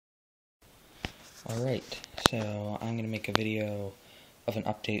Alright, so I'm going to make a video of an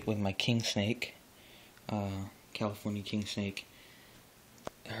update with my king snake, California king snake.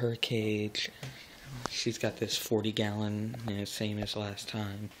 Her cage, she's got this 40-gallon, same as last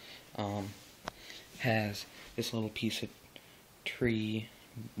time, has this little piece of tree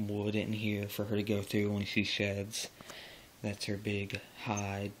wood in here for her to go through when she sheds. That's her big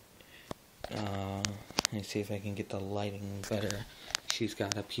hide. Let me see if I can get the lighting better. She's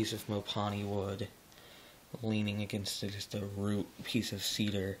got a piece of mopani wood leaning against just a root piece of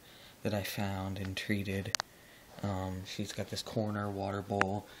cedar that I found and treated. She's got this corner water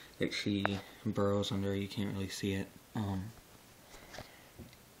bowl that she burrows under. You can't really see it.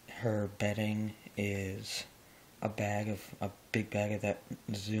 Her bedding is a big bag of that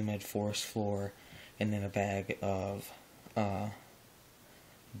Zoomid forest floor, and then a bag of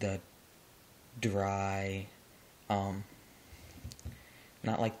the dry,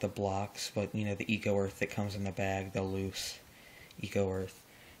 not like the blocks, but the Eco Earth that comes in the bag, the loose Eco Earth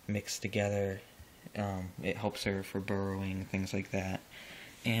mixed together. It helps her for burrowing, things like that,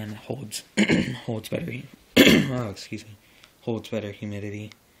 and holds holds better holds better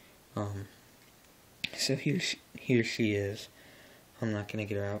humidity. So here she is. I'm not gonna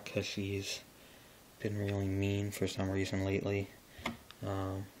get her out because she's been really mean for some reason lately.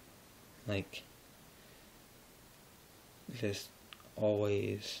 Like, just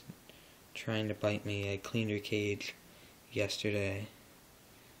always trying to bite me. I cleaned her cage yesterday.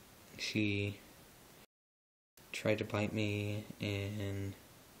 She tried to bite me and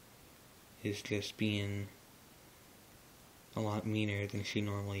is just being a lot meaner than she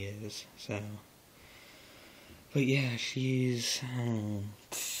normally is. So, but yeah, she's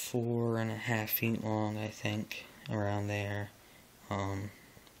 4.5 feet long, I think, around there.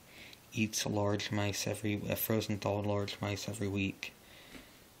 Eats large mice frozen thawed large mice every week.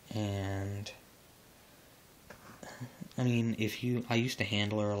 And I mean, I used to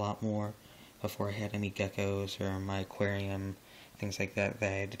handle her a lot more before I had any geckos or my aquarium, things like that I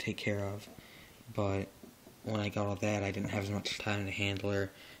had to take care of. But when I got all that, I didn't have as much time to handle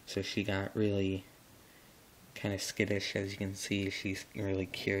her, so she got really kind of skittish. As you can see, she's really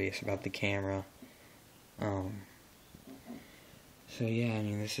curious about the camera. So yeah, I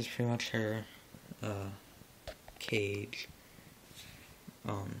mean, this is pretty much her cage.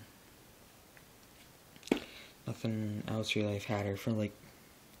 Nothing else really. I've had her for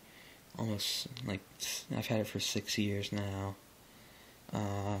I've had her for 6 years now.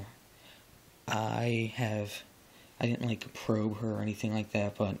 I didn't probe her or anything like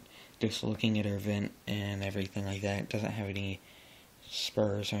that, but just looking at her vent and everything like that, it doesn't have any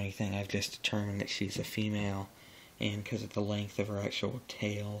spurs or anything. I've just determined that she's a female, and because of the length of her actual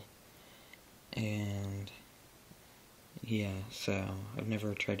tail. And yeah, so I've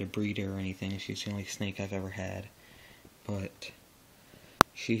never tried to breed her or anything. She's the only snake I've ever had. But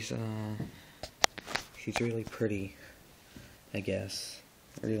she's really pretty, I guess.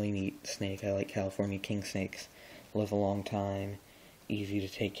 A really neat snake. I like California king snakes. Live a long time, easy to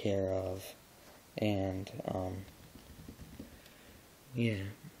take care of, and yeah,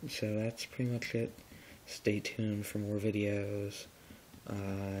 so that's pretty much it. Stay tuned for more videos.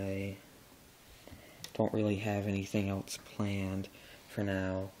 I don't really have anything else planned for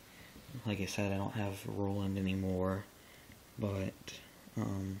now. Like I said, I don't have Roland anymore, but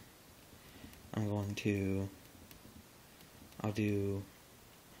I'll do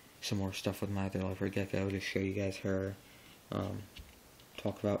some more stuff with my other lover gecko to show you guys her,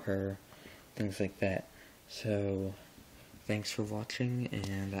 talk about her, things like that. So, thanks for watching,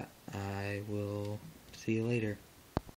 and I will see you later.